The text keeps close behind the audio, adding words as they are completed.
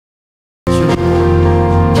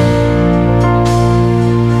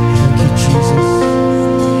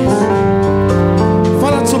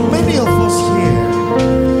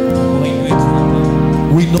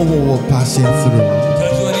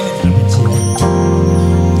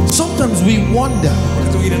we wonder,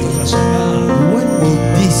 when will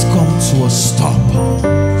this come to a stop?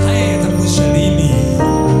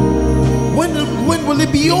 When will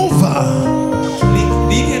it be over?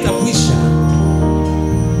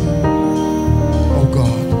 Oh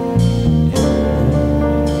God,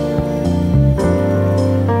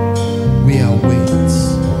 we await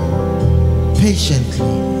patiently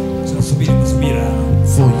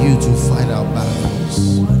for you to fight our battles.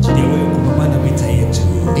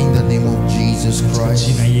 In the name of Jesus Christ.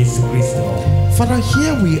 Father,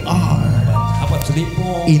 here we are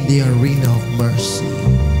in the arena of mercy,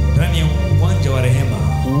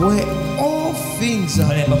 where all things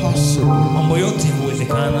are possible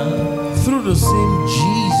through the same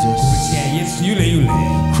Jesus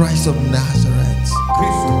Christ of Nazareth,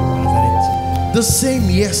 the same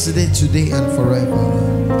yesterday, today, and forever.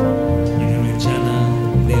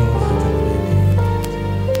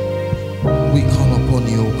 We call upon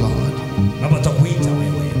you, O God.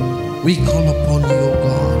 We call upon you, O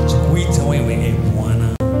God,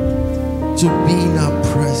 to be in our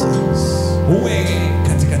presence,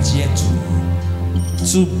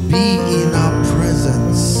 to be in our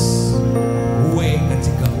presence.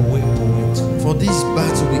 For this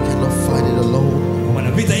battle we cannot fight it alone.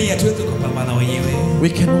 We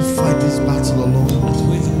cannot fight this battle alone.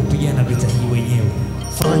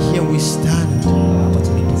 Father, here we stand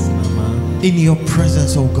in your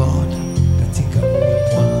presence, O God.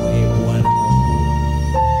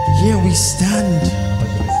 Here we stand,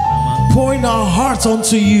 pouring our hearts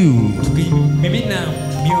unto you.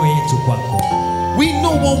 We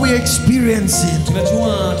know what we're experiencing,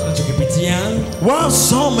 while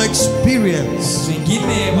some experience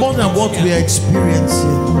more than what we are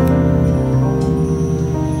experiencing.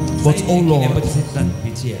 But oh Lord,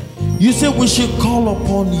 you said we should call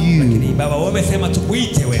upon you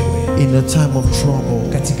in a time of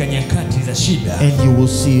trouble, and you will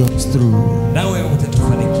see us through.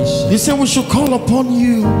 You said we should call upon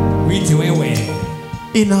you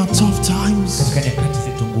in our tough times.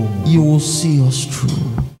 You will see us through.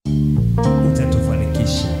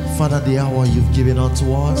 Father, the hour you've given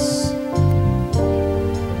unto us,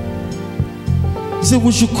 you said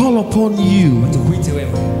we should call upon you,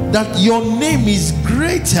 that your name is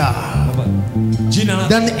greater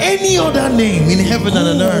than any other name in heaven and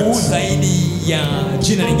on earth,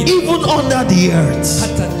 even under the earth.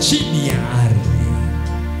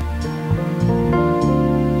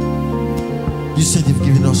 You said you've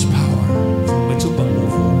given us power.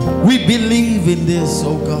 We believe in this,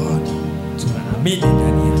 oh God,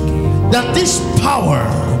 that this power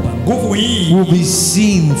will be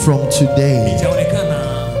seen from today.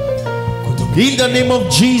 In the name of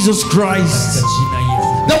Jesus Christ,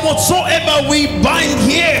 that whatsoever we bind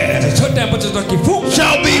here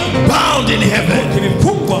shall be bound in heaven.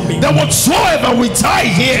 That whatsoever we tie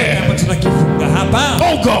here,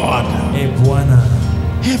 oh God,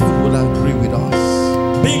 heaven will agree with us.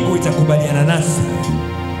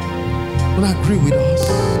 Will agree with us.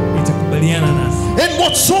 And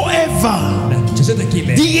whatsoever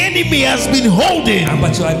the enemy has been holding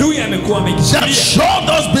that sure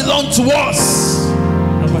does belong to us,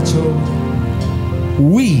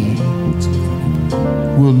 we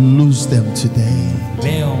will lose them today,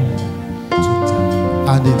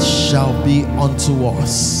 and it shall be unto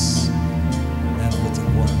us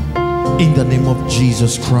in the name of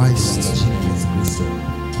Jesus Christ.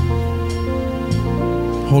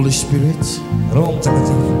 Holy Spirit,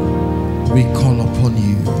 we call upon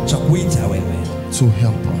you to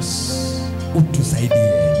help us.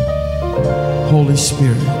 Holy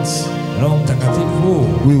Spirit,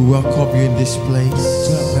 we welcome you in this place.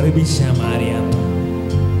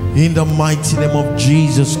 In the mighty name of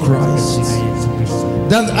Jesus Christ,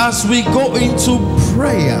 that as we go into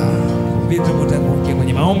prayer,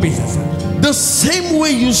 the same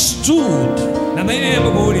way you stood,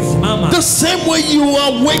 the same way you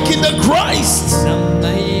awakened the Christ,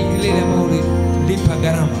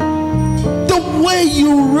 the way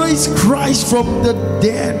you raised Christ from the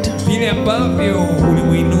dead,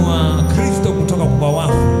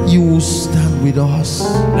 you will stand with us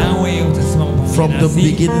from the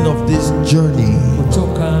beginning of this journey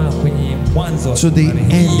to the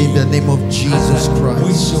end, in the name of Jesus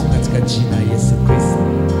Christ.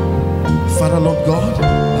 Father, Lord God,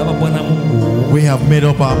 we have made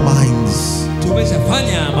up our minds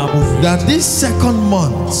that this second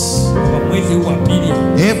month,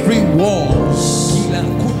 every walls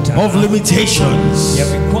of limitations,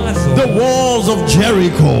 the walls of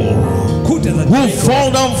Jericho, will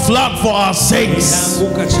fall down flat for our sakes.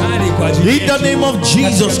 In the name of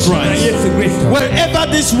Jesus Christ, wherever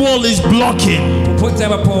this wall is blocking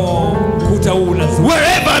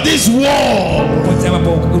Wherever this wall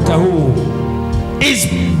is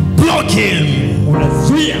blocking,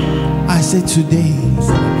 I say today,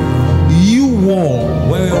 you wall,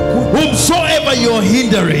 whomsoever you're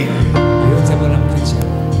hindering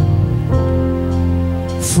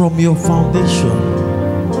from your foundation,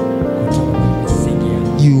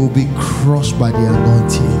 you will be crushed by the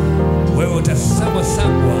anointing.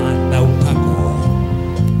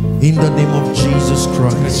 In the name of Jesus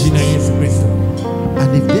Christ.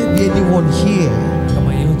 And if there be anyone here,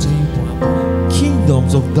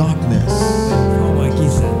 kingdoms of darkness,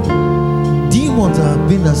 demons have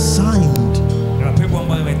been assigned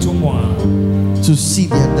to see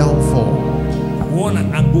their downfall,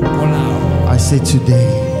 I say today,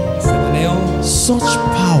 such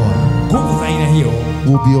power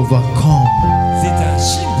will be overcome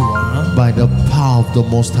by the power of the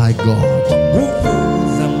Most High God.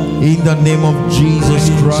 In the name of Jesus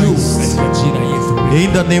Christ.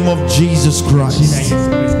 In the name of Jesus Christ.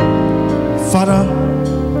 Father,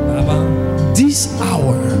 this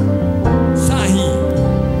hour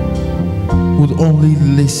would only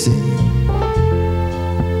listen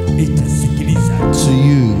to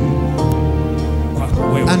you.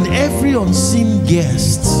 And every unseen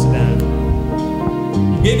guest,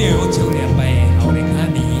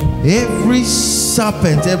 every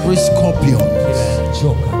serpent, every scorpion,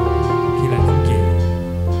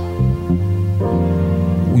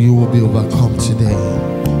 you will be overcome today.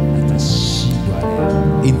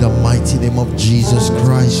 In the mighty name of Jesus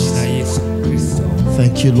Christ.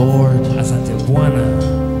 Thank you, Lord.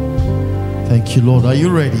 Thank you, Lord. Are you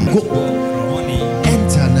ready? Go.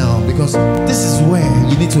 Enter now, because this is where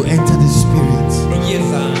you need to enter the Spirit.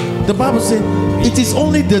 The Bible says it is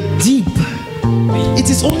only the deep. It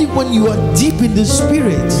is only when you are deep in the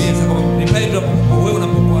Spirit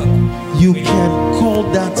you can call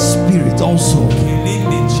that spirit also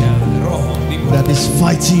that is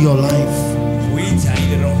fighting your life,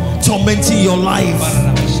 tormenting your life.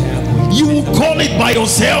 You will call it by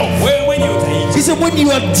yourself. He said when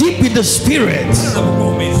you are deep in the Spirit,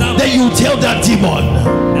 then you tell that demon,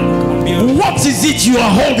 what is it you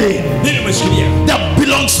are holding that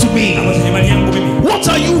belongs to me? What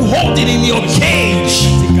are you holding in your cage?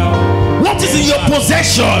 What is in your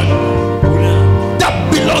possession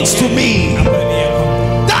that belongs to me?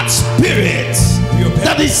 That spirit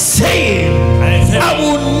that is saying, I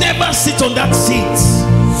will never sit on that seat.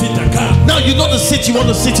 Now you know the seat you want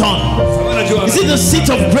to sit on. Is it the seat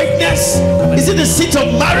of greatness? Is it the seat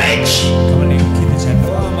of marriage?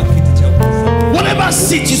 Whatever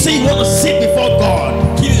seat you say you want to sit before God,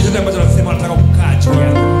 this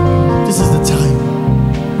is the time.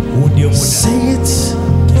 Say it,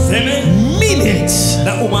 mean it,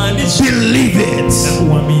 believe it.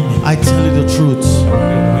 I tell you the truth.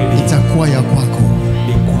 Itakwaya kwako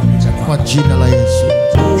kwa jina la Yesu.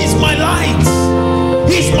 He's my light.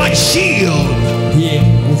 He's my shield.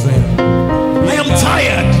 I am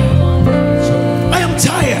tired. I am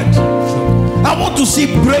tired. I want to see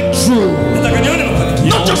breakthrough.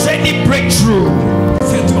 Not just any breakthrough.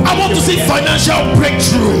 I want to see financial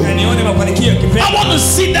breakthrough. I want to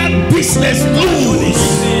see that business lose.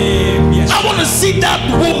 I want to see that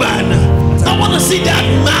woman. I want to see that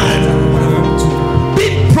man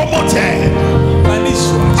being promoted.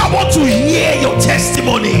 I want to hear your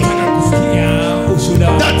testimony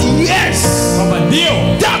that yes,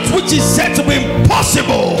 that which is said to be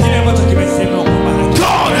impossible,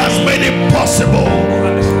 God has made it possible.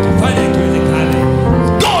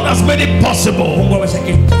 God has made it possible.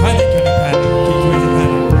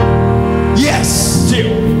 Yes,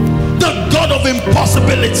 the God of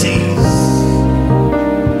impossibilities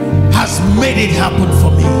has made it happen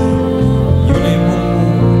for me.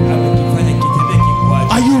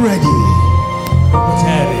 Are you ready?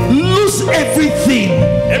 Lose everything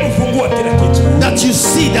that you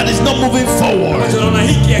see that is not moving forward.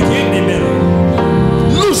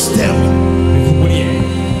 Lose them.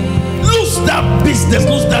 Lose that business,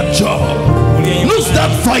 lose that job, lose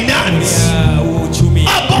that finance.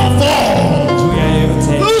 Above all,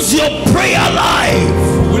 lose your prayer life.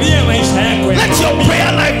 Let your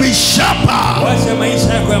prayer life be sharper.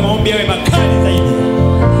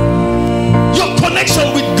 Your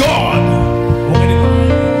connection with God,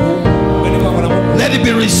 let it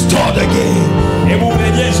be restored again.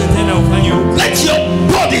 Let your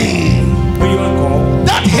body,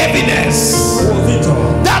 that heaviness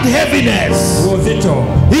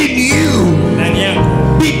in you,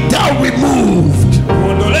 be thou removed.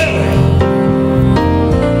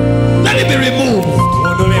 Let it be removed.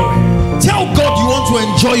 Tell God you want to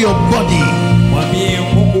enjoy your body.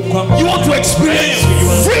 You want to experience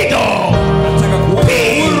freedom.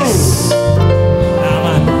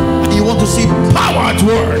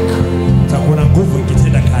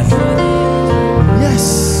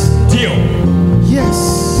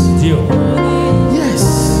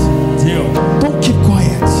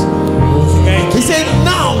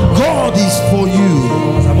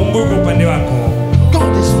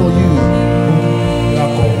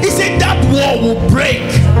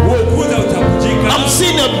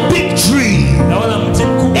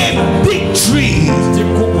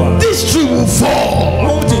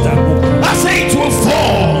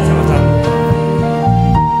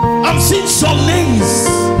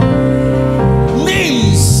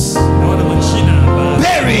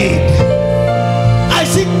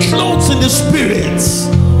 the spirit.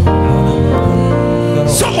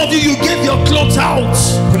 Some of you gave your clothes out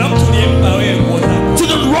to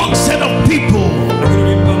the wrong set of people.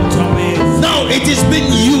 Now it is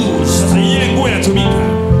being used.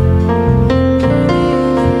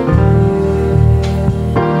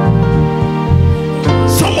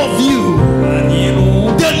 Some of you,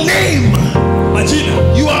 the name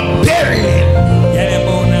you are burying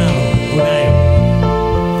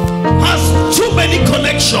has too many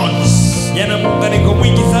connections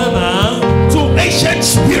to ancient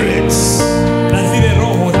spirits.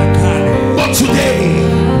 But today,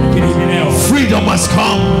 freedom has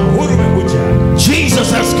come.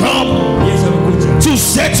 Jesus has come to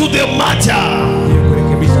settle the matter.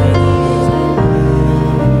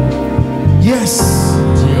 Yes,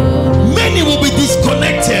 many will be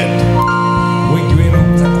disconnected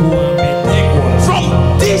from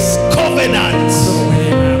this covenant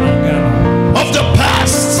of the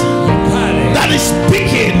past that is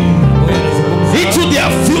speaking into their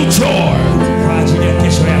future.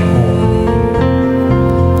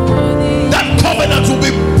 That covenant will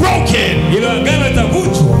be broken.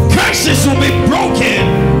 Curses will be broken.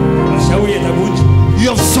 You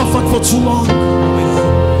have suffered for too long.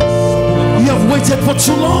 You have waited for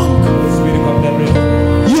too long.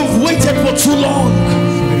 You've waited for too long.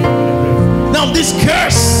 Now this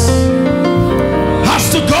curse has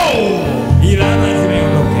to go.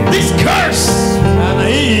 This curse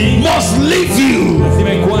must leave you.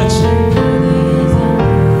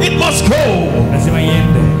 It must go.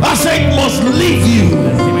 I say it must leave you.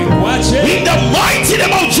 In the mighty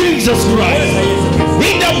name of Jesus Christ.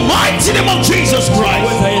 In the mighty name of Jesus Christ.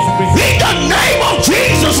 In the name of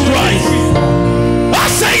Jesus Christ. I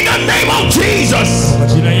say in the name of Jesus.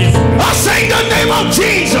 I say in the name of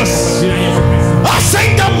Jesus. I say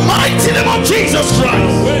in the mighty name of Jesus Christ.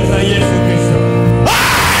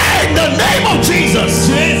 In the name of Jesus.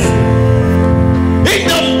 In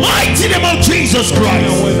the mighty name of Jesus Christ.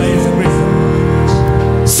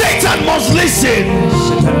 Satan must listen.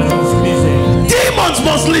 Demons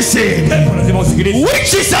must listen.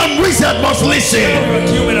 Witches and wizards must listen.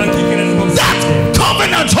 That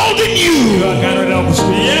covenant holding you,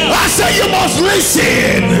 I say you must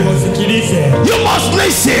listen. You must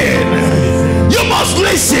listen. You must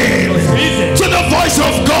listen to the voice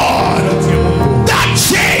of God. That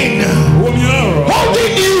chain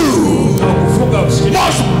holding you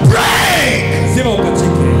must break.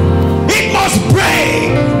 It must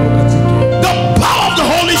break. The power of the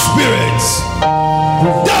Holy Spirit.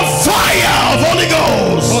 The fire of Holy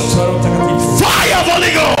Ghost. Fire of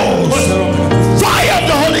Holy Ghost. Fire of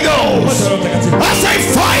the Holy Ghost. I say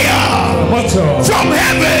fire from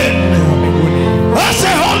heaven. I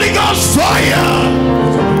say Holy Ghost fire.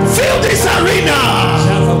 Fill this arena.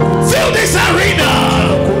 Fill this arena.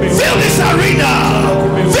 Fill this arena.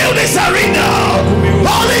 Fill this arena.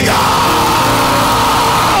 Holy Ghost.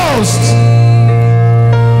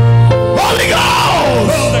 Holy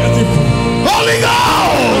Ghost. Holy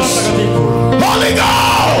Ghost. Holy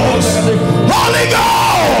Ghost. Holy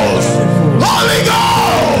Ghost. Holy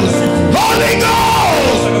Ghost. Holy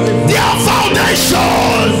Ghost. Their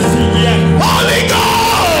foundation. Holy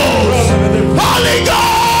Ghost. Holy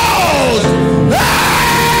Ghost. Hey.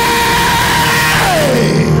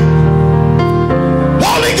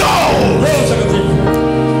 Holy Ghost.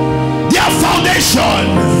 Their foundation.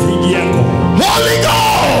 Holy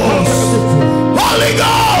Ghost. Holy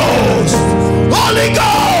Ghost. Holy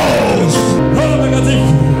Ghost.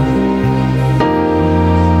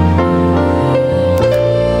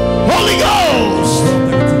 Holy Ghost.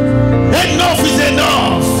 Enough is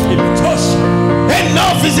enough.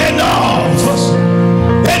 Enough is enough.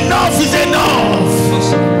 Enough is enough.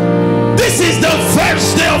 This is the first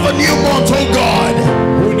day of a new month, oh God.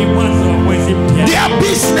 Their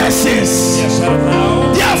businesses,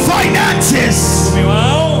 their finances,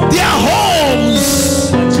 their homes,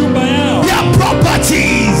 their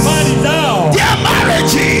properties, their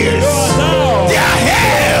marriages, their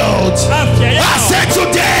health. I said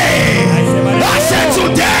today, I said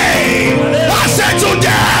today, I said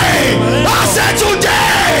today, I said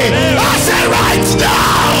today, I said right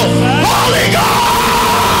now, Holy Ghost,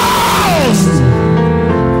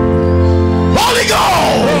 Holy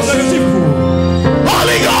Ghost,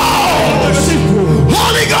 Holy Ghost,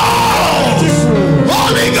 Holy Ghost,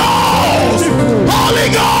 Holy Ghost, Holy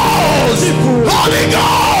Ghost, Holy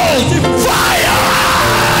Ghost, fire!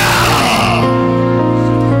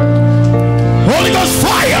 Holy Ghost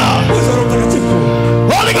fire!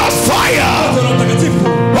 Holy Ghost fire!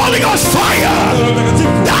 Holy Ghost fire!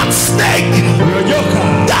 That snake!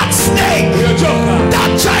 That snake! That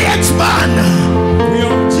giant man!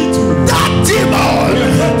 That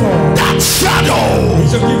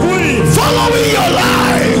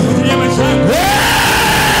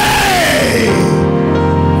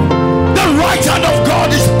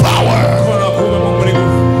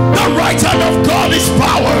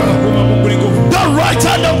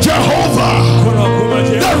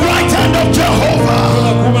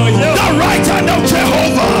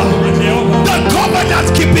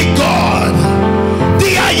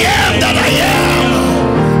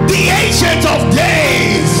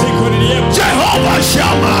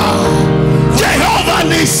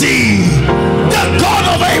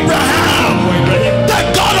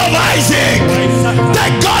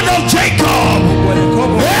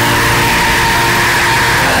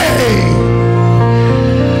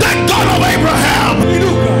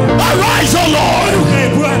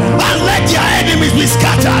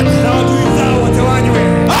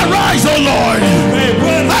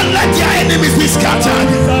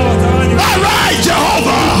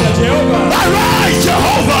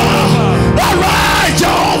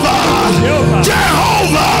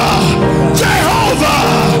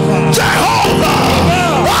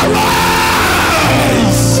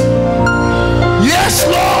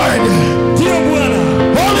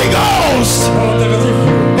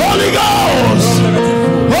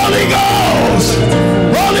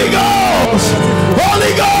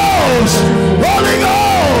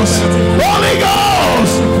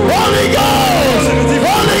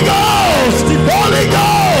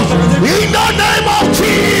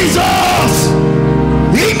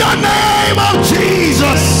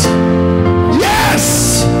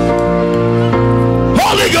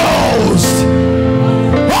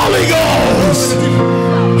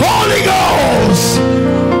Holy Ghost.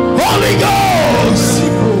 Holy Ghost.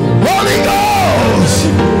 Holy Ghost.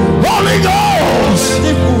 Holy Ghost.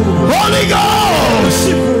 Holy Ghost.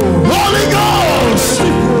 Holy Ghost.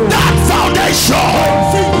 That foundation.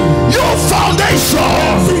 Your foundation.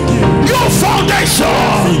 Your foundation.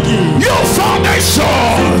 Your foundation.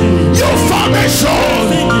 Your foundation.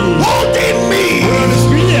 Holding me.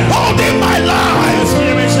 Holding my life.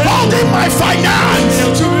 Holding my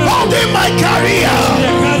finance. Holding my career.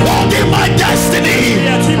 Holding my destiny.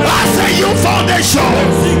 I say your foundation.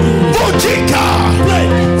 Vujika.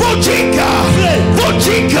 Vujika.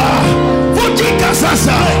 Vujika. Vujika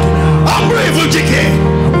sasa. Amri vujike.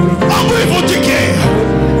 Amri vujike.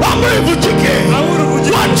 Amri vujike.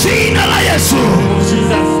 Kwa jina la Yesu.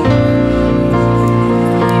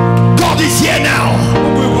 God is here now.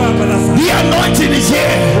 The anointing is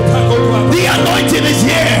here. The anointing is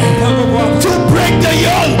here to break the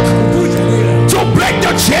yoke, to break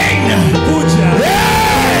the chain.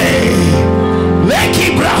 Hey! Leki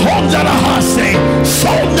brahonda la hase,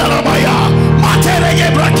 sonda la baya,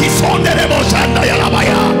 materege braki sonda le bojanda ya la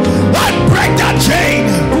baya. I break that chain.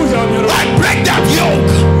 I break that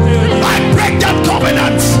yoke. I break that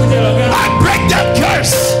covenant. I break that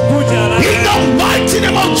curse. In the mighty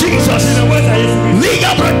name of Jesus.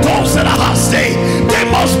 Liga bretonsa la hase. They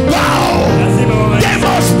must bow. They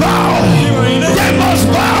must bow. They must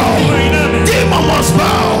bow. Demon must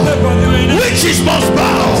bow. Witches must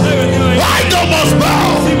bow. Idol must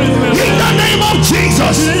bow. In the name of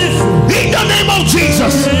Jesus. In the name of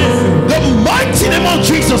Jesus. The mighty name of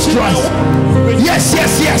Jesus Christ. Yes,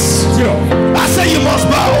 yes, yes. I say you must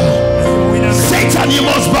bow. Satan, you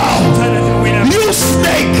must bow. You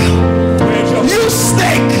snake. You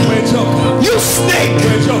snake. You snake.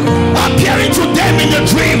 Appearing to them in the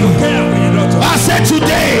dream. I said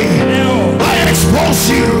today, I expose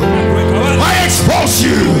you. I expose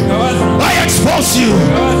you. I expose you.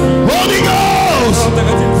 Holy Ghost.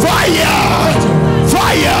 Fire.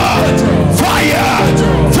 Fire. Fire.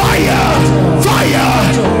 Fire. Fire.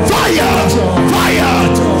 Fire. Fire.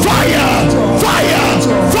 Fire. Fire.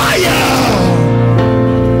 Fire.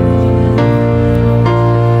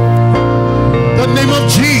 The name of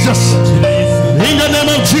Jesus. In the name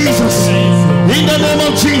of Jesus. In the name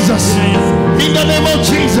of Jesus. In the name of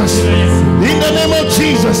Jesus. In the name of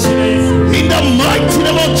Jesus. In the mighty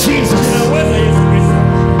name of Jesus.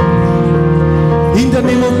 In the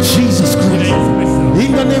name of Jesus Christ.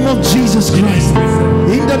 In the name of Jesus Christ.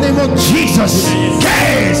 In the name of Jesus.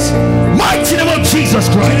 Yes. Mighty name of Jesus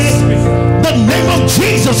Christ. The name of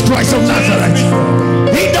Jesus Christ of Nazareth.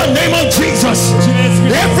 In the name of Jesus.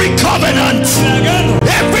 Every covenant.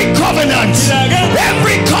 Every covenant.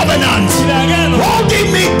 Every covenant.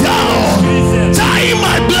 Holding me down. Tying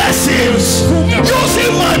my blessings.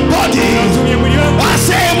 Using my body. I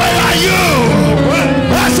say, where are you?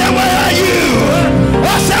 I say, where are you?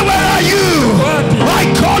 I say, where are you? I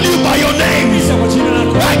call you by your name.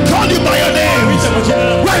 I call you by your name.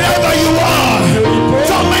 Wherever you are,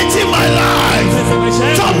 tormenting my life,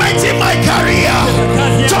 tormenting my career,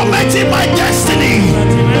 tormenting my destiny,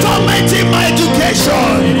 tormenting my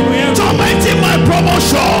education, tormenting my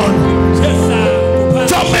promotion,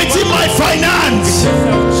 tormenting my finance.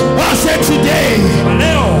 I said today,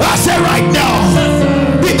 I said right now,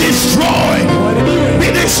 be destroyed,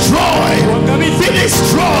 be destroyed, be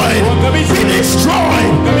destroyed, be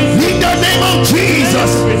destroyed. In the name of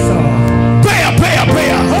Jesus. Prayer, prayer,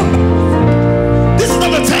 prayer. This is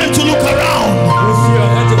not the time to look around.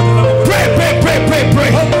 Pray, pray, pray, pray,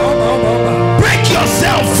 pray. Break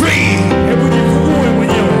yourself free.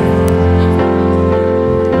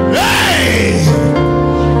 Hey!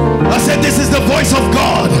 I said this is the voice of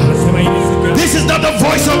God. This is not the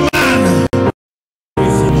voice of man.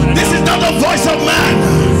 This is not the voice of man.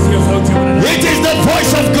 It is the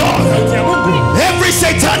voice of God. Every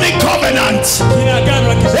satanic covenant,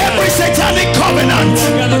 every satanic covenant,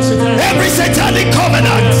 every satanic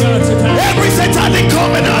covenant, every satanic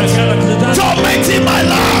covenant, tormenting my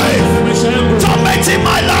life, tormenting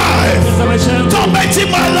my life, tormenting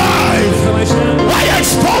my life. I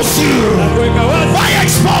expose you. I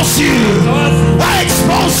expose you. I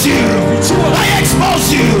expose you. I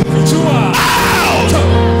expose you. Out!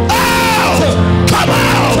 Out! Come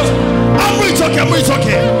out! I'm talking. I'm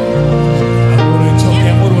talking.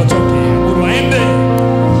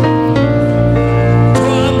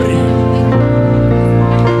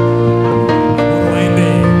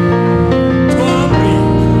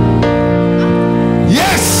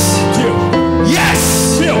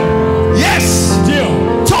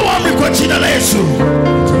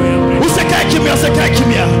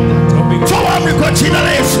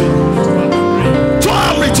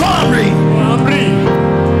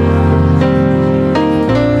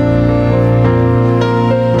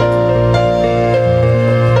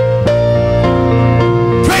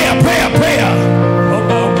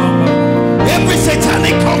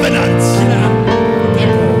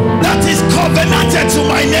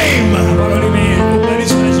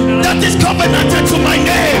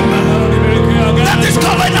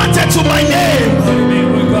 my name.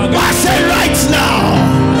 I say right now,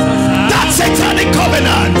 that satanic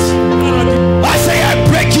covenant, I say I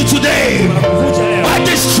break you today. I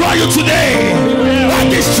destroy you today. I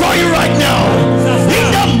destroy you right now. In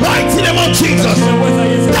the mighty name of Jesus.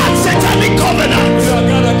 That satanic covenant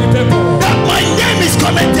that my name is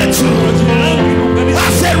connected to, I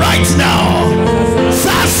say right now,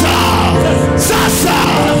 Sasa, Sasa,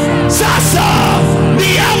 Sasa,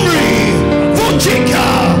 Niamri, Vujika,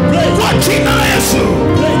 Wajina Yesu,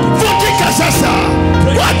 Vujika Sasa,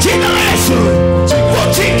 Wajina Yesu,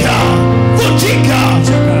 Vujika, Vujika,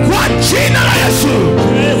 Wajina Yesu,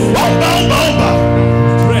 Omba, Omba, Omba,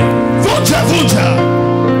 Vuja, Vuja,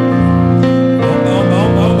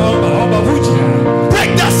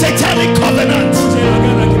 break that satanic covenant,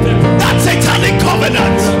 that satanic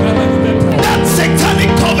covenant, that satanic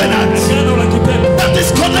covenant that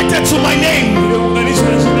is connected to my name,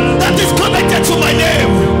 that is connected to my name.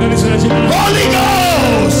 Holy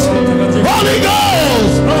Ghost, Holy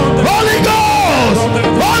Ghost, Holy Ghost,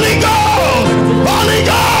 Holy Ghost, Holy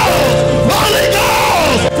Ghost, Holy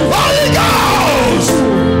Ghost, Holy Ghost.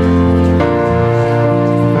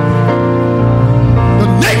 The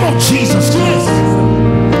name of Jesus Christ.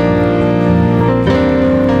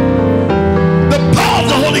 The power of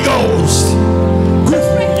the Holy Ghost.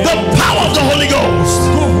 The power of the Holy Ghost.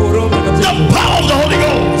 The power of the Holy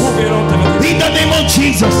Ghost. In the name of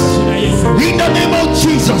Jesus. In the name of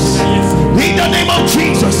Jesus. In the name of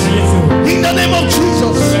Jesus. In the name of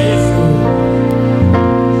Jesus.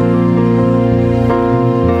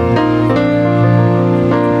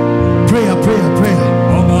 Prayer, prayer, prayer.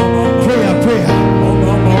 Prayer, prayer.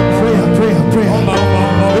 Prayer, prayer, prayer.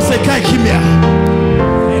 Let's say, Kaikimia.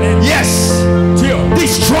 Yes.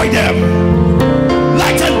 Destroy them.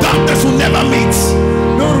 Light and darkness will never meet.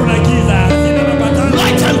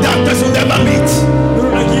 Light and darkness will never meet.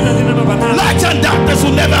 Light and darkness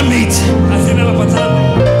will never meet.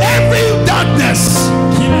 Every darkness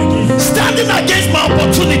standing against my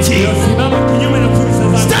opportunity,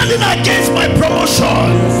 standing against my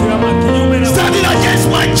promotion, standing against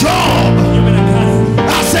my job,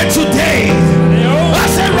 I said today, I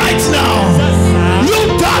said right now,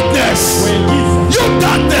 you darkness,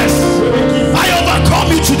 I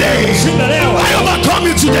overcome you today. I overcome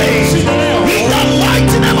you today. In the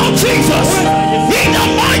mighty name of Jesus. In the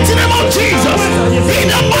mighty name of Jesus. In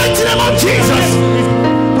the mighty name of Jesus.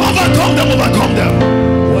 Overcome them, overcome them.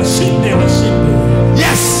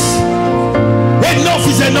 Yes. Enough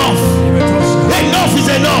is enough. Enough is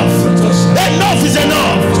enough. Enough is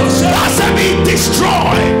enough. I said be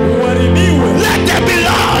destroyed. Let there be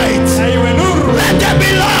light. Let there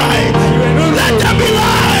be light. Let there be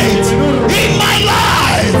light in my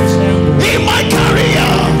life, in my career,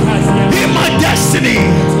 in my destiny,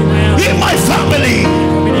 in my family,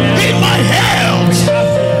 in my health.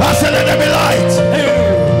 I said let there be light.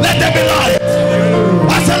 Let there be light.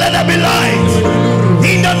 I said let there be light.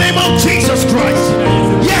 In the name of Jesus Christ.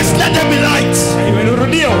 Yes, let there be light.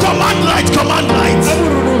 Command light, command light.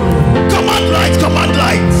 Command light, command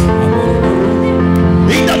light.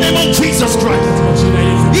 In the name of Jesus Christ.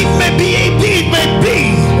 It may be, it may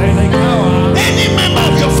be any member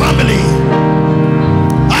of your family.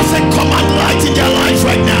 I said command light in their lives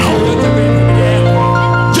right now.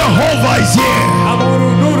 Jehovah is here.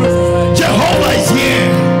 Jehovah is here.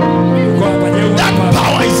 That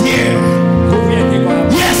power is here.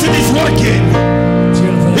 Yes, it is working.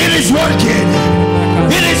 It is working.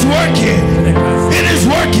 It is working. It is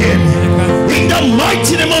working. In the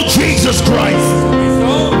mighty name of Jesus Christ.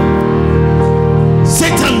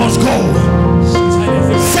 Satan must go.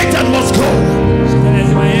 Satan must go.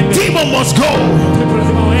 Demon must go.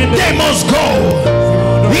 They must go.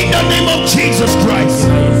 In the name of Jesus Christ.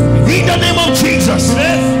 In the name of Jesus.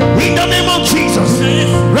 In the name of Jesus.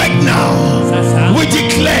 Right now, we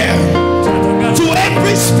declare to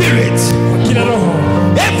every spirit,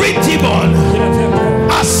 every demon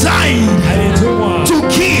assigned to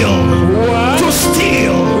kill, to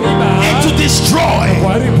steal, and to destroy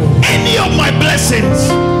any of my blessings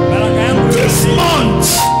this month.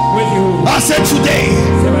 I said today,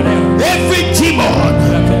 every demon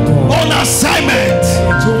on assignment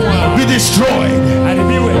be destroyed,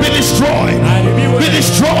 be destroyed, be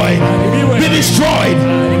destroyed, be destroyed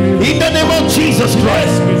in the name of Jesus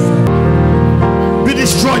Christ. Be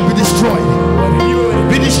destroyed, be destroyed,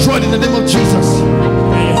 be destroyed in the name of Jesus.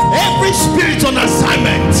 Every spirit on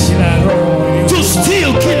assignment to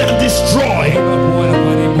steal, kill, and destroy,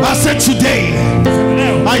 I said today,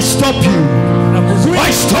 I stop you.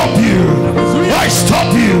 I stop you. I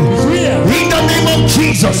stop you. In the name of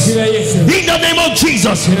Jesus. In the name of Jesus.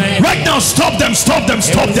 Jesus. Right now, stop them, stop them,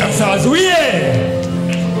 stop them.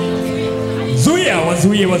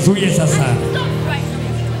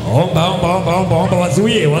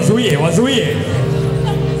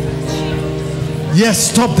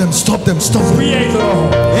 Yes, stop them, stop them, stop them.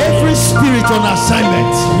 Every spirit on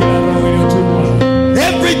assignment,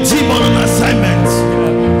 every demon on assignment,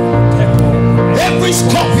 every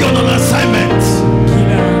scorpion on assignment,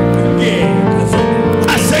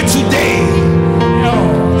 I said today,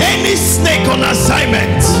 any snake on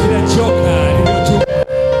assignment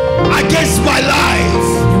against my life,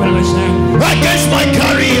 against my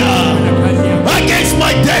career, against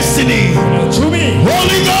my destiny,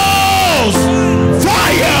 Holy Ghost,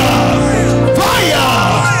 fire, fire,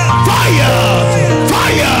 fire,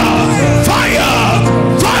 fire, fire,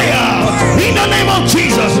 fire, in the name of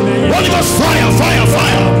Jesus. Holy Ghost, fire, fire,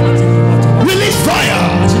 fire, release fire,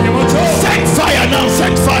 send fire now,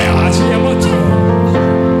 send fire.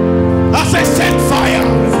 I say send fire.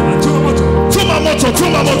 Tumamoto,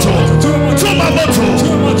 tumamoto, tumamoto,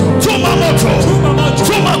 tumamoto,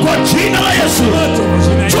 tuma kwa jina la Yesu.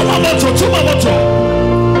 Tumamoto, tumamoto,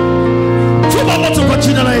 tumamoto kwa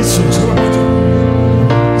jina la Yesu.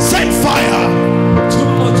 Send fire,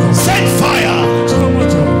 send fire,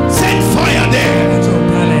 send fire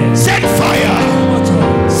there, send fire,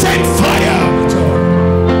 send fire.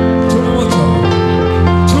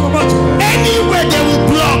 Anywhere they will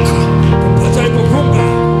block,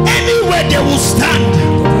 anywhere they will stand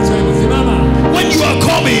when you are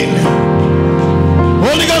coming,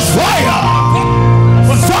 Holy Ghost fire,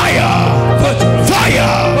 fire,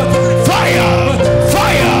 fire, fire,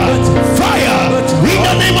 fire, fire, in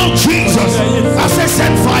the name of Jesus. I say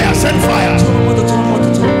send fire, send fire,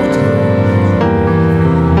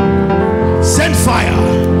 send fire.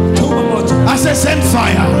 I say send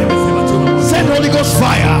fire, send Holy Ghost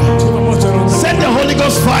fire, send the Holy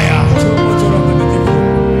Ghost fire,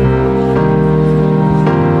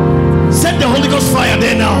 send the Holy Ghost fire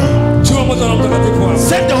there now.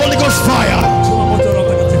 Send the Holy Ghost fire,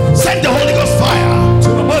 send the Holy Ghost fire.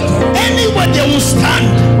 Anywhere they will stand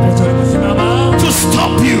to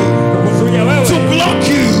stop you, to block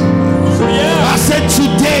you, I said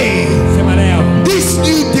today, this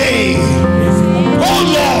new day, oh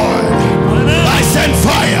Lord, I send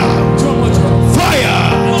fire, fire,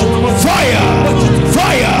 fire,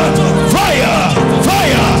 fire, fire, fire,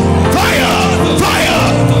 fire, fire,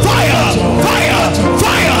 fire, fire,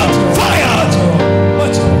 fire, fire,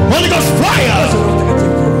 Holy Ghost fire,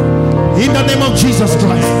 in the name of Jesus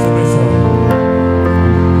Christ,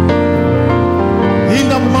 in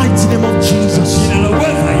the mighty name of Jesus,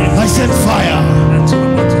 I send fire,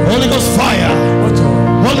 Holy Ghost fire,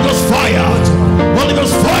 Holy Ghost fire, Holy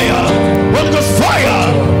Ghost fire, Holy Ghost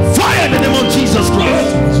fire, fire in the name of Jesus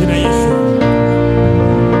Christ.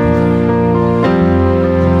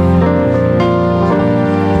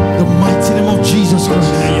 The mighty name of Jesus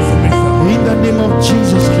Christ. In the name of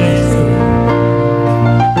Jesus Christ.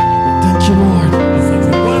 Thank you, Lord.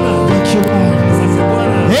 Thank you, Lord.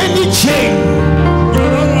 Any chain,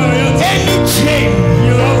 any chain,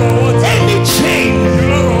 any chain,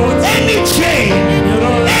 any chain,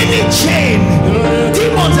 any chain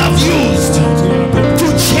demons have used to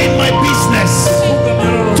chain my business,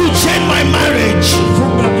 to chain my marriage,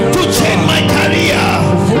 to chain my career,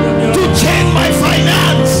 to chain my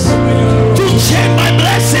finance, to chain my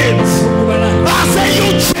blessings. I say you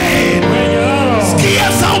chain. Skia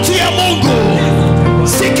sauti ya Mungu,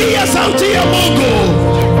 sikia sauti ya Mungu.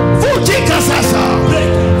 Vutika sasa,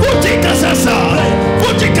 vutika sasa,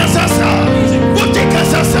 vutika sasa, vutika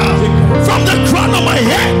sasa. From the crown of my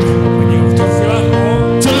head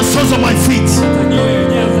to the soles of my feet,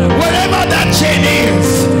 wherever that chain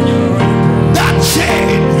is, that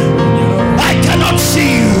chain, I cannot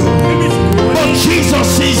see you, but Jesus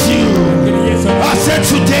sees you. I said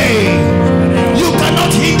today, you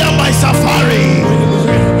cannot hinder my safari,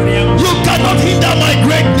 you cannot hinder my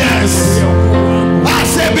greatness. I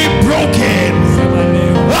say be broken,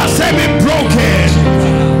 I say be broken,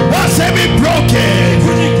 I say be broken,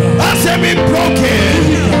 I say be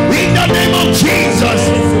broken, in the name of Jesus,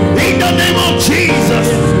 in the name of Jesus,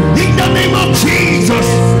 in the name of Jesus,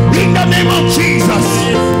 in the name of Jesus.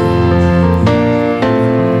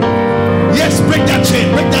 Yes, break that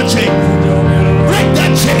chain, break that chain, break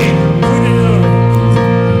that chain.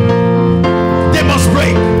 They must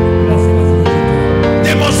break,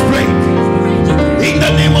 they must break, in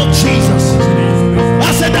the name of Jesus.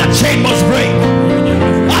 I said that chain must break,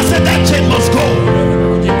 I said that chain must go,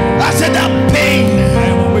 I said that pain,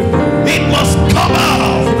 it must come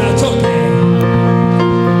out.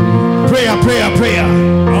 Prayer, prayer, prayer.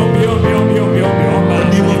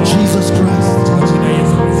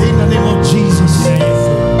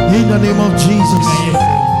 name of Jesus.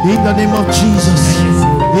 In the name of Jesus.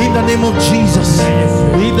 In the name of Jesus.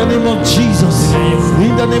 In the name of Jesus.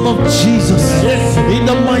 In the name of Jesus. In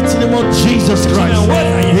the mighty name of Jesus Christ.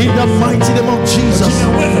 In the mighty name of Jesus.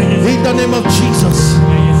 In the name of Jesus.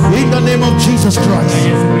 In the name of Jesus Christ.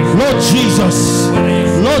 Lord Jesus.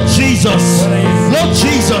 Lord Jesus. Lord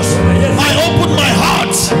Jesus. I open my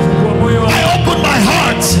heart. I open my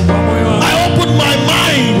heart. I open my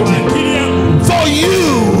mind for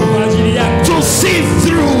you to see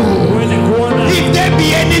through. If there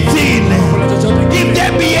be anything, if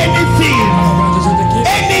there be anything,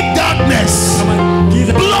 any darkness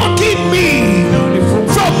blocking me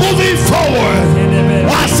from moving forward,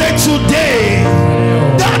 I said today,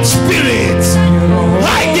 that spirit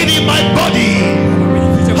hiding in my body,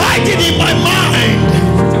 hiding in my mind,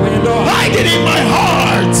 hiding in my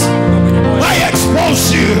heart, I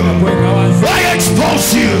expose you. I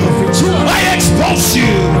expose you. I expose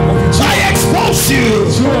you. I expose you.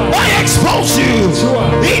 I expose you.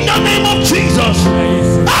 In the name of Jesus.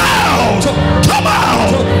 Out. Come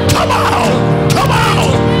out. Come out. Come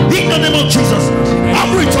out. In the name of Jesus. I'm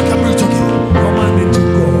really talking. I'm really talking.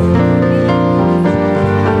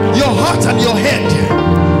 Your heart and your head.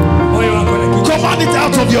 Command it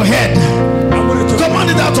out of your head. Command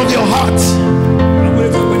it out of your heart.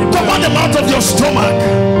 Command them out of your stomach.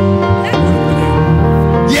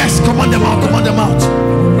 Yes, command them out. Command them out.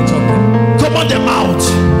 Command them out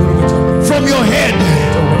from your head.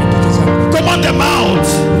 Command them out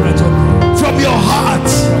from your heart.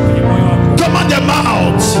 Command them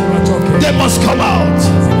out. They must come out.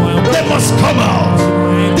 They must come out.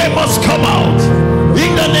 They must come out.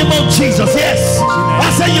 In the name of Jesus. Yes. I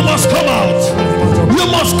say you must come out. You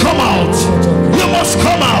must come out. You must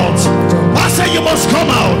come out. I say you must come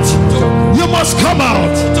out. You must come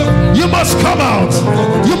out. You must come out.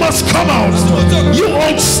 You must come out. You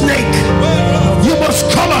old snake. You must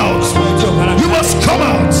come out. You must come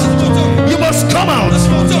out. You must come out.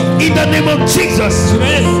 In the name of Jesus.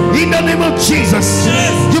 In the name of Jesus.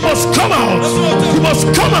 You must come out. You must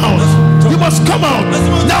come out. You must come out.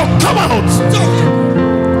 Now come out.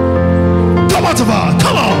 Come out of her.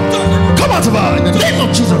 Come out. Come out of her. In the name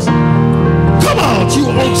of Jesus. Come out, you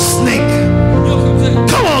old snake.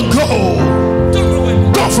 Come on, go.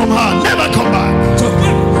 Go from her. Never come back. The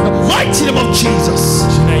mighty name of Jesus.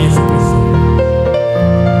 The name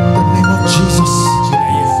of Jesus.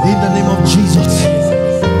 In the name of Jesus.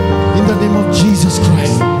 In the name of Jesus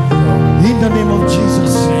Christ. In the name of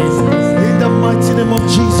Jesus. In the mighty name of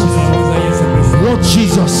Jesus. Lord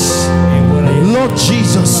Jesus. Lord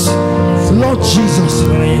Jesus. Lord Jesus.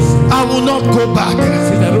 I will not go back.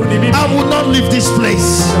 I will not leave this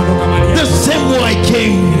place the same way I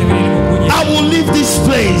came. I will leave this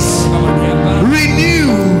place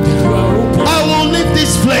renewed. I will leave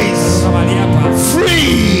this place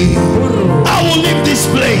free. I will leave this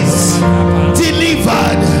place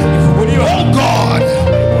delivered. Oh God,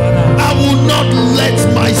 I will not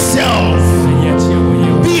let myself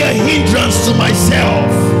be a hindrance to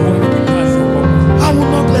myself.